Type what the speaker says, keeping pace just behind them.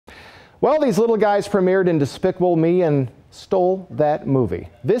Well, these little guys premiered in Despicable Me and stole that movie.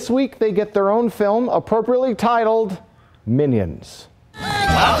 This week they get their own film, appropriately titled Minions.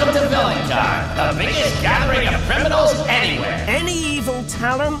 Welcome to Valentine, the biggest gathering of criminals anywhere. Any evil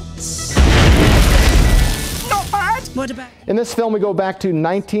talents? Not bad. What about? In this film, we go back to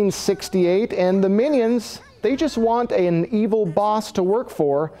 1968, and the Minions, they just want an evil boss to work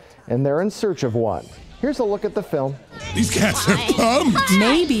for, and they're in search of one. Here's a look at the film. These cats are pumped!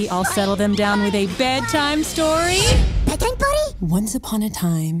 Maybe I'll settle them down with a bedtime story. Bedtime party? Once upon a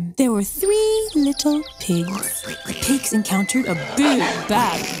time, there were 3 little pigs. The pigs encountered a big,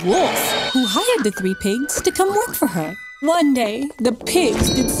 bad wolf who hired the 3 pigs to come work for her. One day, the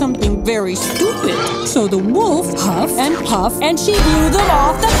pigs did something very stupid. So the wolf huffed and puffed, and she blew them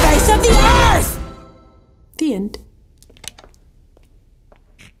off the face of the earth! The end.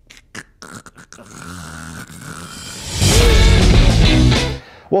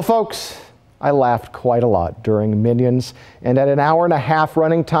 Well, folks, I laughed quite a lot during Minions, and at an hour-and-a-half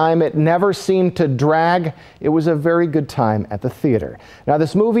running time, it never seemed to drag. It was a very good time at the theater. Now,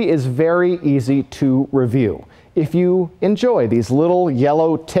 this movie is very easy to review. If you enjoy these little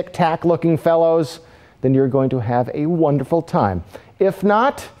yellow tic-tac looking fellows, then you're going to have a wonderful time. If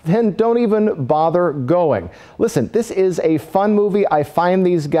not, then don't even bother going. Listen, this is a fun movie. I find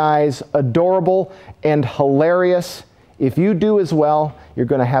these guys adorable and hilarious. If you do as well, you're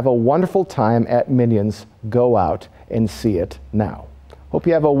going to have a wonderful time at Minions. Go out and see it now. Hope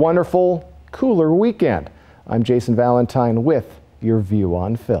you have a wonderful, cooler weekend. I'm Jason Valentine with your View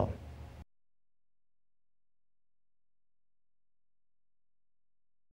on Film.